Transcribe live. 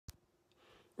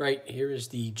Right, here is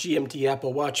the GMT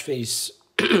Apple Watch face.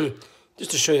 Just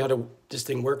to show you how this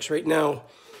thing works right now.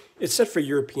 It's set for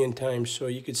European time, so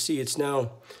you can see it's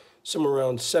now somewhere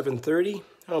around 7:30,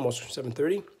 almost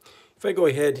 7:30. If I go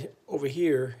ahead over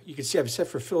here, you can see I've set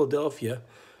for Philadelphia.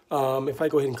 If I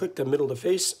go ahead and click the middle of the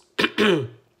face,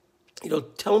 it'll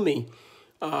tell me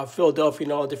Philadelphia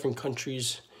and all the different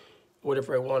countries,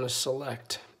 whatever I want to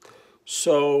select.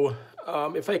 So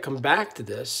if I come back to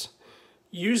this,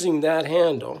 using that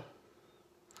handle,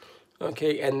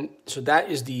 okay, and so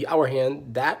that is the hour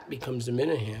hand, that becomes the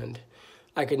minute hand.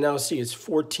 I can now see it's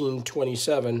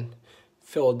 14:27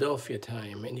 Philadelphia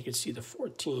time, and you can see the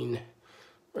 14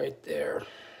 right there,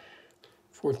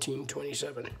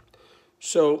 14:27.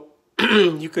 So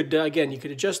you could, again, you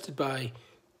could adjust it by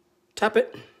tap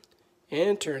it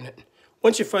and turn it.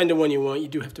 Once you find the one you want, you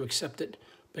do have to accept it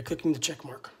by clicking the check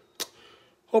mark.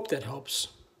 Hope that helps.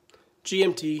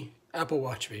 GMT Apple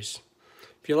Watch face.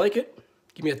 If you like it,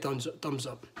 give me a thumbs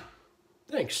up.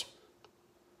 Thanks.